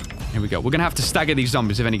through. Here we go. We're gonna have to stagger these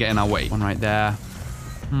zombies if any get in our way. One right there.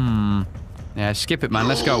 Yeah, skip it, man.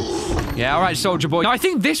 Let's go. Yeah, all right, soldier boy. Now, I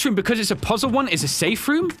think this room, because it's a puzzle one, is a safe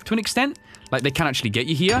room to an extent. Like, they can actually get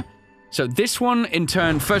you here. So this one, in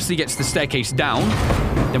turn, firstly gets the staircase down.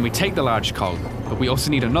 Then we take the large cog. But we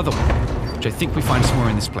also need another one, which I think we find somewhere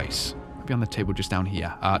in this place. Maybe on the table just down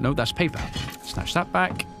here. No, that's paper. Snatch that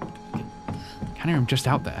back. Can hear him just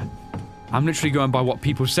out there. I'm literally going by what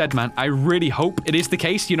people said, man. I really hope it is the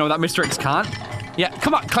case. You know, that Mr. X can't. Yeah,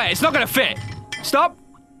 come on, Claire. It's not going to fit. Stop.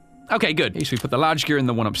 Okay, good. Okay, so we put the large gear in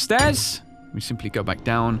the one upstairs. We simply go back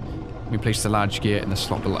down. We place the large gear in the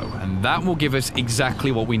slot below. And that will give us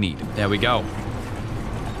exactly what we need. There we go.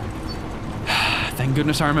 Thank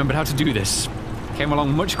goodness I remembered how to do this. Came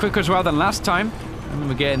along much quicker as well than last time. I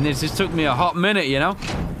remember getting this. This took me a hot minute, you know?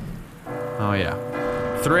 Oh, yeah.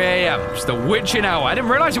 3 a.m. It's the witching hour. I didn't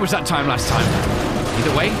realize it was that time last time.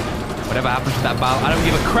 Either way, whatever happens to that ball, I don't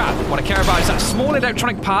give a crap. What I care about is that small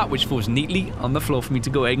electronic part which falls neatly on the floor for me to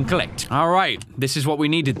go ahead and collect. All right, this is what we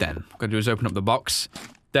needed then. What I'm gonna do is open up the box.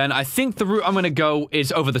 Then I think the route I'm gonna go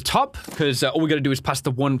is over the top, because all we gotta do is pass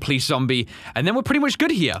the one police zombie, and then we're pretty much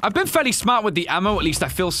good here. I've been fairly smart with the ammo, at least I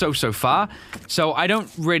feel so far. So I don't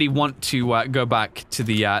really want to go back to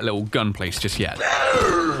the little gun place just yet.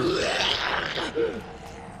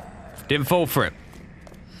 Didn't fall for it.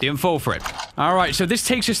 Didn't fall for it. All right, so this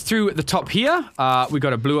takes us through the top here. We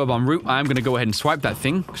got a blue orb en route. I'm gonna go ahead and swipe that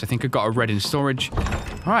thing, because I think I got a red in storage.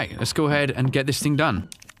 All right, let's go ahead and get this thing done.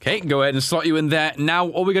 Okay, go ahead and slot you in there. Now,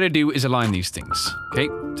 all we gotta do is align these things. Okay,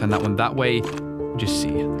 turn that one that way. Just see,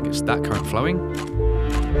 I guess that current flowing.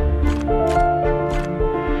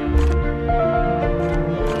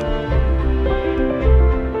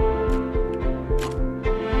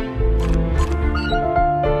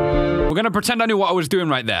 We're gonna pretend I knew what I was doing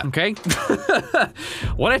right there, okay?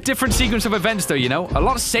 What a different sequence of events, though, you know? A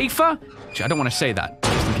lot safer. Actually, I don't want to say that,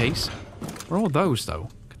 just in case. Where are all those, though?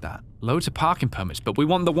 Look at that. Loads of parking permits, but we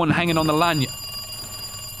want the one hanging on the lanyard.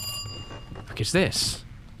 What is this?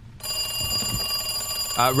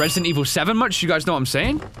 Resident Evil 7 much? You guys know what I'm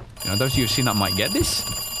saying? You know, those of you who've seen that might get this.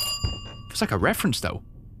 It's like a reference, though.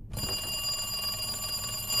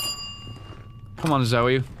 Come on,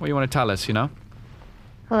 Zoe. What do you want to tell us, you know?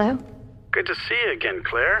 Hello? Good to see you again,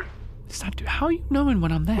 Claire. Is that, how are you knowing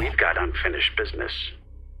when I'm there? We've got unfinished business.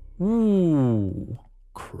 Ooh.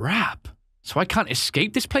 Crap. So I can't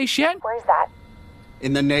escape this place yet? Where's that?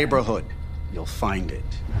 In the neighborhood. You'll find it.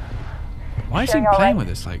 Why is he playing with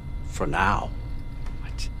us, like... For now.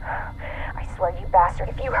 What? I swear, you bastard,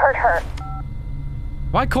 if you hurt her.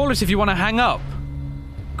 Why call us if you want to hang up?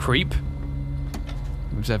 Creep.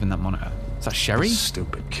 Who's having that monitor? Is that Sherry?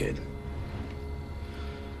 Stupid kid.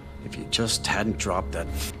 If you just hadn't dropped that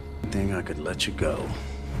thing, I could let you go.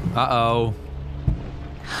 Uh-oh.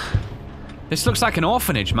 This looks like an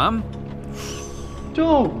orphanage, ma'am.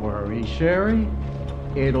 Don't worry, Sherry.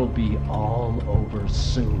 It'll be all over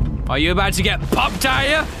soon. Are you about to get popped, are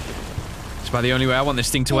you? It's about the only way I want this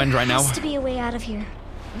thing to end right now. There has to be a way out of here.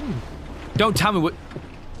 Don't tell me what...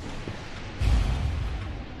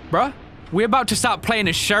 Bruh? We're about to start playing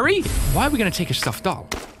as Sherry? Why are we gonna take a stuffed doll?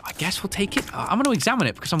 I guess we'll take it. I'm gonna examine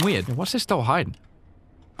it because I'm weird. What's this doll hiding?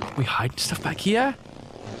 We hiding stuff back here?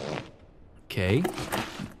 Okay.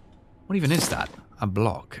 What even is that? A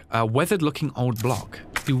block. A weathered-looking old block.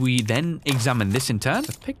 Do we then examine this in turn?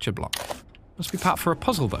 A picture block. Must be part for a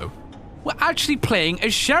puzzle, though. We're actually playing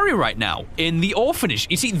as Sherry right now in the orphanage.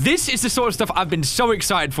 You see, this is the sort of stuff I've been so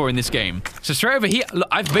excited for in this game. So straight over here, look,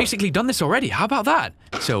 I've basically done this already. How about that?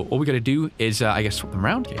 So all we gotta do is, I guess, swap them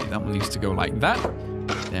around. Okay, that one needs to go like that.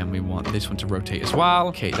 Then we want this one to rotate as well.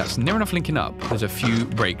 Okay, that's near enough linking up. There's a few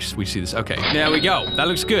breaks. We see this. Okay, there we go. That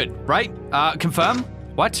looks good, right? Confirm.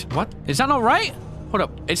 What? What? Is that not right? Hold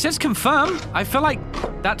up. It says confirm. I feel like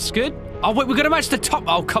that's good. Oh, wait, we're gonna match the top.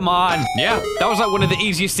 Oh, come on. Yeah, that was like one of the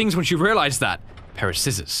easiest things once you realize that. A pair of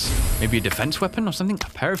scissors. Maybe a defense weapon or something? A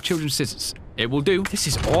pair of children's scissors. It will do. This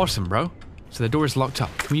is awesome, bro. So the door is locked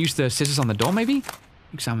up. Can we use the scissors on the door, maybe?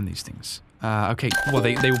 Examine these things. Okay. Well,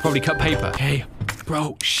 they will probably cut paper. Hey,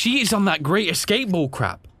 bro, she is on that great escape ball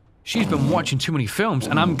crap. She's been watching too many films,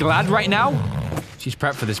 and I'm glad right now she's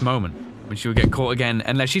prepped for this moment when she will get caught again,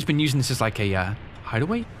 unless she's been using this as like a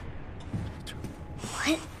hideaway.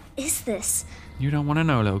 What is this? You don't want to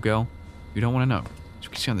know, little girl. You don't want to know. As you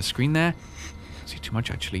can see on the screen there, I see too much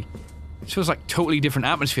actually. This feels like totally different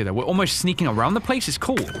atmosphere though. We're almost sneaking around the place. It's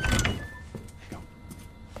cool.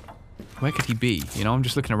 Where could he be? You know, I'm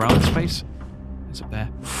just looking around this place. It's up there.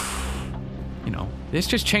 You know, this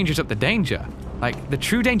just changes up the danger. Like, the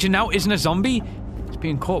true danger now isn't a zombie. It's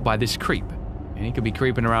being caught by this creep. And he could be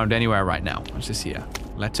creeping around anywhere right now. What's this here?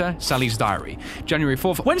 Letter, Sally's diary. January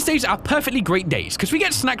 4th. Wednesdays are perfectly great days because we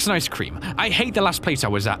get snacks and ice cream. I hate the last place I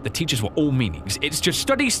was at. The teachers were all meanings. It's just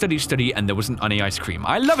study, study, study, and there wasn't any ice cream.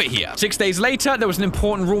 I love it here. 6 days later, there was an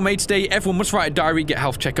important rule made today. Everyone must write a diary, get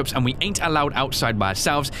health checkups, and we ain't allowed outside by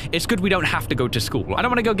ourselves. It's good we don't have to go to school. I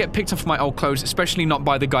don't want to go get picked up for my old clothes, especially not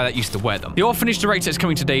by the guy that used to wear them. The orphanage director is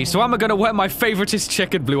coming today, so I'm gonna wear my favoriteest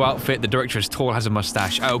checkered blue outfit. The director is tall, has a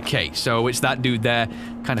mustache. Okay, so it's that dude there.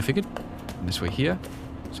 Kind of figured. And this way here.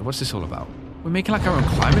 So what's this all about? We're making like our own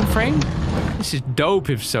climbing frame? This is dope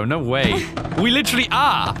if so, no way. We literally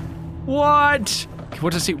are. What?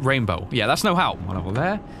 What does it say? Rainbow. Yeah, that's no how. One over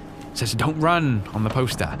there. It says don't run on the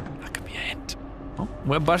poster. That could be a hint. Oh,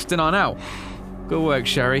 we're busting on out. Good work,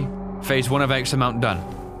 Sherry. Phase 1 of X amount done.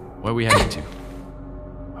 Where are we headed to?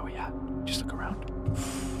 Where are we at? Just look around.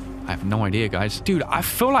 I have no idea, guys. Dude, I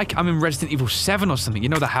feel like I'm in Resident Evil 7 or something. You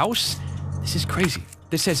know the house? This is crazy.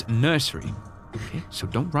 This says nursery. Okay, so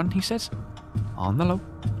don't run, he says. On the low.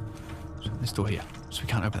 So this door here. So we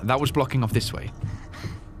can't open that. That was blocking off this way.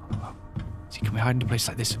 See, can we hide in a place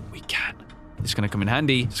like this? We can. This is going to come in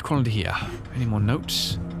handy. Let's crawl into here. Any more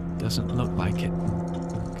notes? Doesn't look like it.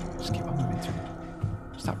 Okay, just keep on moving through.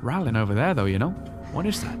 What's that rattling over there, though, you know? What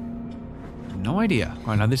is that? No idea. All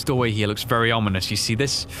right, now this doorway here looks very ominous. You see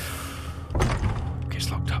this? Okay, it's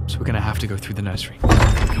locked up, so we're going to have to go through the nursery.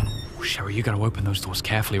 There we go. Oh, Sherry, you got to open those doors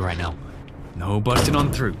carefully right now. No busting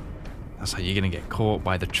on through. That's how you're gonna get caught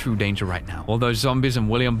by the true danger right now. All those zombies and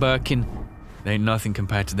William Birkin, they ain't nothing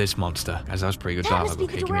compared to this monster. Guys, that was pretty good dialogue. That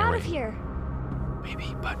must be the door out of here.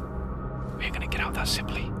 Maybe, but we ain't gonna get out that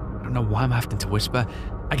simply. I don't know why I'm having to whisper.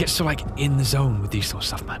 I get so like in the zone with these sort of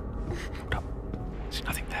stuff, man. Hold up. There's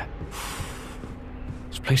nothing there.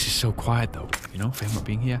 This place is so quiet though, you know, for him not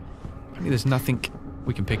being here. Apparently there's nothing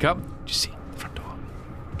we can pick up. Just see the front door.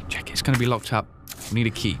 We can check it. It's gonna be locked up. We need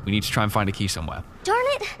a key. We need to try and find a key somewhere. Darn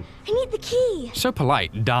it! I need the key. So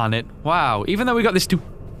polite. Darn it. Wow. Even though we got this too.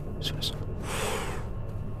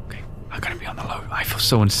 Okay. I gotta be on the low. I feel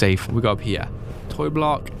so unsafe. We got up here. Toy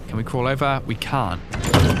block. Can we crawl over? We can't.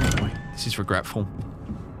 Wait, this is regretful.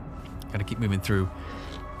 Gotta keep moving through.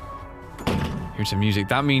 Hearing some music.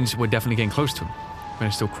 That means we're definitely getting close to him. We're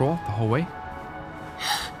gonna still crawl the whole way.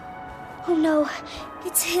 Oh no.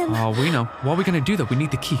 It's him. Oh, we know. What are we gonna do though? We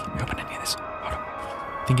need the key. Can we open any of this?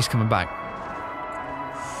 I think he's coming back.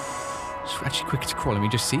 It's actually quicker to crawl. Let me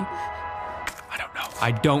just see. I don't know.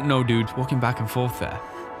 I don't know, dude. Walking back and forth there.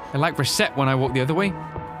 I like reset when I walk the other way.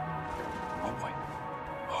 Oh boy.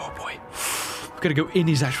 Oh boy. We've got to go in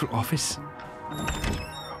his actual office.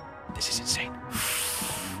 This is insane.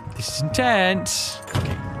 This is intense.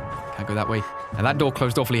 Okay. Can't go that way. And that door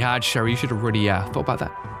closed awfully hard. Sherry, you should have already thought about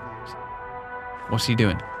that. What's he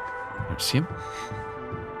doing? I don't see him.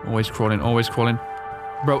 Always crawling, always crawling.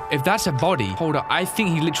 Bro, if that's a body, hold up. I think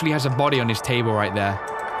he literally has a body on his table right there.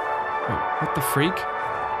 Wait, what the freak?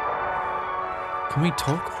 Can we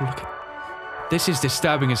talk? Oh, look at... This is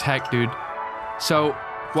disturbing as heck, dude. So,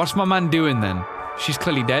 what's my man doing then? She's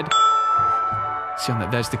clearly dead. See on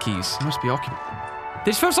that, there's the keys. He must be occupied.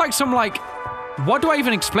 This feels like some, like... What do I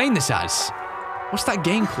even explain this as? What's that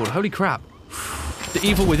game called? Holy crap. The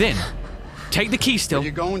Evil Within. Take the key still. Where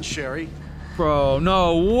you going, Sherry? Bro,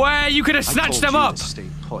 no way! You could have snatched them up! Stay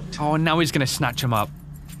put. Oh, and now he's gonna snatch him up.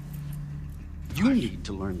 You need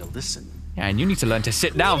to learn to listen. Yeah, and you need to learn to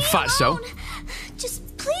sit down, fatso. Just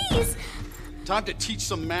please. Time to teach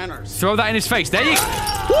some manners. Throw that in his face. There you go.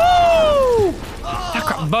 Woo! That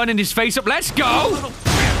crap burning his face up. Let's go!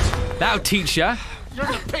 That'll teach ya. You're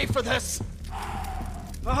gonna pay for this.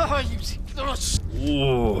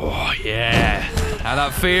 Oh, yeah. How'd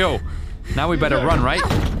that feel? Now we better run, right?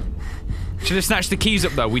 Should have snatched the keys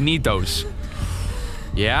up, though. We need those.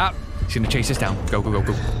 Yeah. He's gonna chase us down. Go, go, go,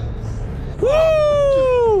 go.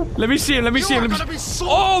 Woo! Let me see him. Let me see him. Let me see.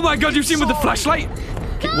 Oh my God! You see him with the flashlight?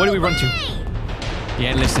 Okay, where do we run to? He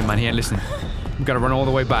ain't listening, man. He ain't listening. We gotta run all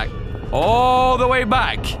the way back. All the way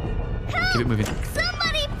back. Keep it moving.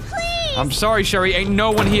 Somebody, please! I'm sorry, Sherry. Ain't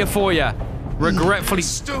no one here for you. Regretfully.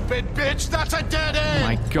 Stupid bitch, that's a dead end! Oh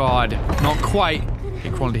my God. Not quite. Okay,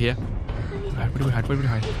 crawl into here. Where do we hide? Where do we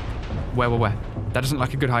hide? Where? That doesn't look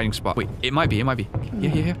like a good hiding spot. Wait, it might be.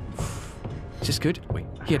 Here. Is this good? Wait,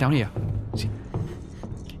 here, down here. See?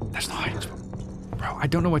 That's not hiding spot. Bro, I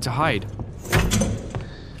don't know where to hide.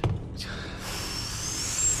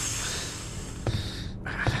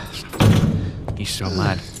 He's so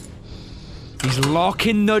mad. He's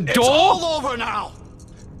locking the door! It's all over now!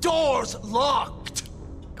 Door's locked!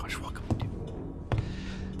 Gosh, what can we do?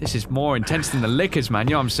 This is more intense than the liquors, man.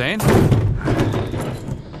 You know what I'm saying?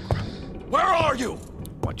 Where are you?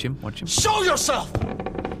 Watch him. Show yourself!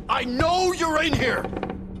 I know you're in here!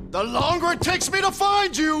 The longer it takes me to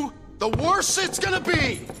find you, the worse it's gonna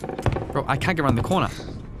be! Bro, I can't get around the corner.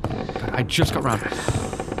 I just got round.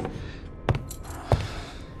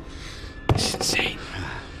 This is insane.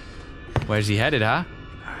 Where's he headed, huh?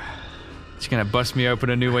 He's gonna bust me open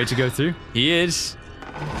a new way to go through? He is.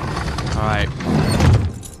 Alright.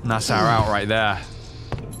 That's our out right there.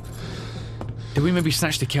 Did we maybe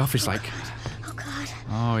snatch the key off his, like... Oh, God.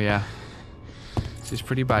 Oh, yeah. This is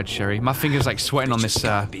pretty bad, Sherry. My finger's, like, sweating on this,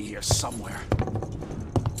 Be here somewhere.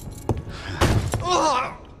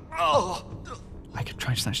 I could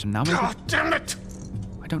try and snatch them now, maybe? God damn it!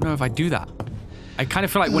 I don't know if I do that. I kind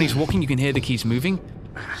of feel like when he's walking, you can hear the keys moving.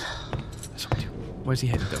 Where's he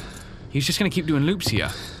headed, though? He's just gonna keep doing loops here.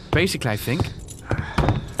 Basically, I think.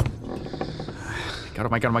 Oh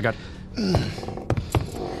my God.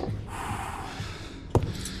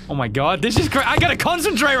 Oh my God, this is great. I gotta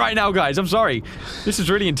concentrate right now, guys. I'm sorry. This is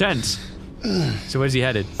really intense. So where's he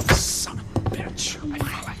headed? Son of a bitch.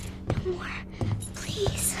 No more.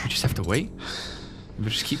 Please. We just have to wait. We'll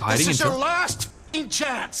just keep hiding This is until... your last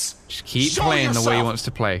chance. Just keep Show playing yourself. the way he wants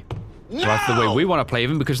to play. Now. Well, that's the way we want to play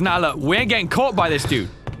even, because now look, we ain't getting caught by this dude.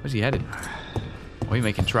 Where's he headed? Why are you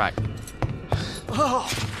making track?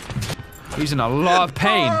 He's in a lot of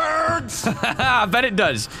pain. Birds. I bet it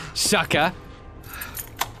does, sucker.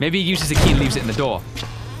 Maybe he uses the key and leaves it in the door.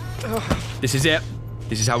 This is it.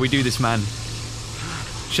 This is how we do this, man.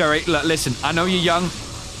 Sherry, look, listen, I know you're young.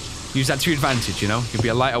 Use that to your advantage, you know? You'll be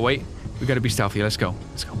a lighter weight. We gotta be stealthy. Let's go.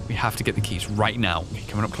 Let's go. We have to get the keys right now. Okay,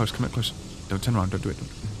 coming up close, Don't turn around, don't do it.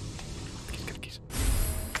 Get the keys.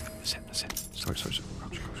 That's it. Sorry.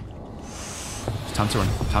 It's time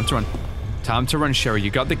to run, Sherry. You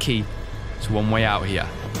got the key. It's one way out here.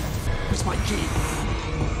 Where's my key?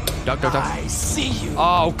 Duck. I see you.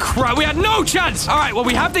 Oh, crap. We had no chance. All right, well,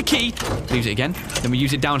 we have the key. Use it again. Then we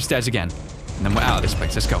use it downstairs again. And then we're out of this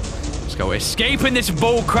place. Let's go. Escaping this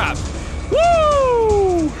bull crap.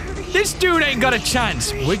 Woo! This dude ain't got a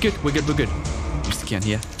chance. We're good. Use the key on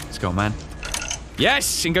here. Let's go, man.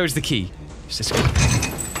 Yes, in goes the key. Let's go.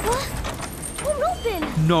 What? Won't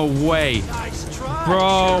open. No way. Nice try,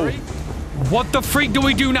 Bro. Sherry. What the freak do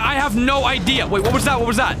we do now? I have no idea. Wait, what was that?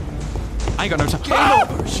 I ain't got no time. Game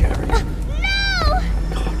over, Sherry. No!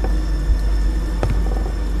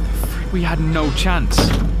 We had no chance.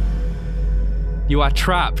 You are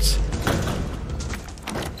trapped.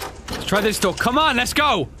 Let's try this door. Come on, let's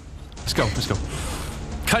go. Let's go.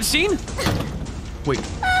 Cutscene? Wait.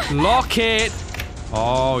 Lock it.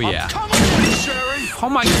 Oh, yeah. Come on, Sherry. Oh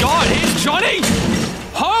my God, here's Johnny!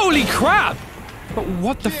 Holy crap! But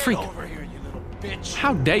what the freak? Get over here, you little bitch.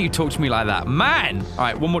 How dare you talk to me like that? Man!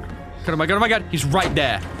 Alright, one more. Oh my God. He's right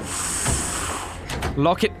there.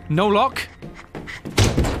 Lock it. No lock.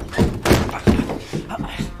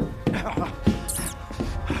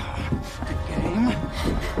 The game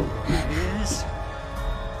is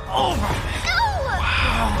over.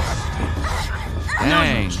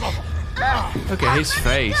 Dang. Look at his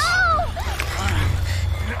face.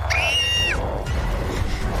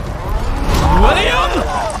 William!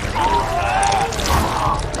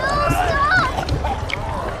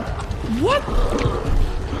 What?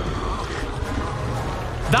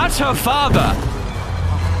 That's her father.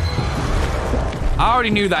 I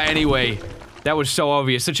already knew that anyway. That was so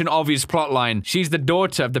obvious. Such an obvious plot line. She's the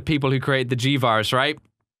daughter of the people who created the G-Virus, right?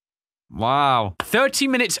 Wow. 30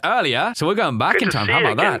 minutes earlier, so we're going back Good in to time. see How you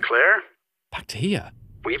about again, that? Claire. Back to here.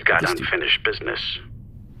 We've got This dude. unfinished business.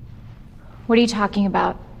 What are you talking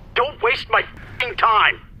about? Don't waste my f***ing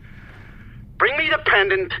time. Bring me the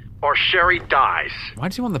pendant, or Sherry dies. Why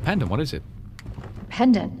does he want the pendant? What is it?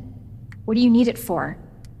 pendant. What do you need it for?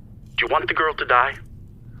 Do you want the girl to die?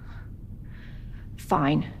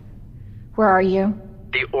 Fine. Where are you?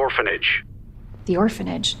 The orphanage. The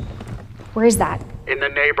orphanage. Where is that? In the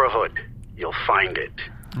neighborhood. You'll find it.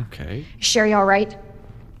 Okay. Is Sherry all right?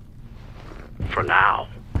 For now.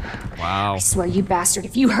 Wow. I swear, you bastard,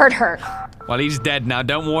 if you hurt her. Well, he's dead now.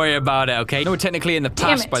 Don't worry about it, okay? No, we're technically in the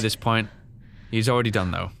past by this point. He's already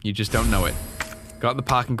done, though. You just don't know it. Got the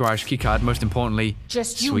parking garage keycard, most importantly.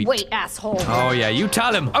 Just you Sweet. wait, asshole. Oh yeah, you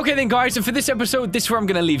tell him. Okay then guys, and for this episode, this is where I'm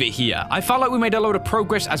gonna leave it here. I felt like we made a load of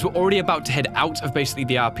progress as we're already about to head out of basically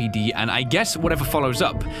the RPD, and I guess whatever follows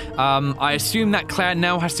up. I assume that Claire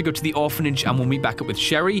now has to go to the orphanage and we'll meet back up with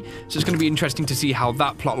Sherry, so it's gonna be interesting to see how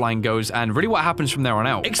that plotline goes and really what happens from there on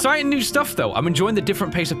out. Exciting new stuff though. I'm enjoying the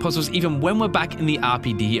different pace of puzzles even when we're back in the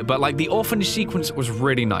RPD, but like the orphanage sequence was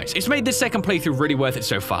really nice. It's made this second playthrough really worth it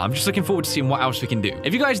so far. I'm just looking forward to seeing what else we can do.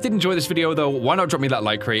 If you guys did enjoy this video though, why not drop me that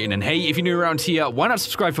like rating, and hey, if you're new around here, why not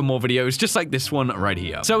subscribe for more videos just like this one right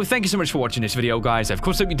here. So thank you so much for watching this video guys. I of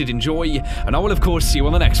course hope you did enjoy, and I will of course see you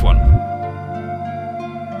on the next one.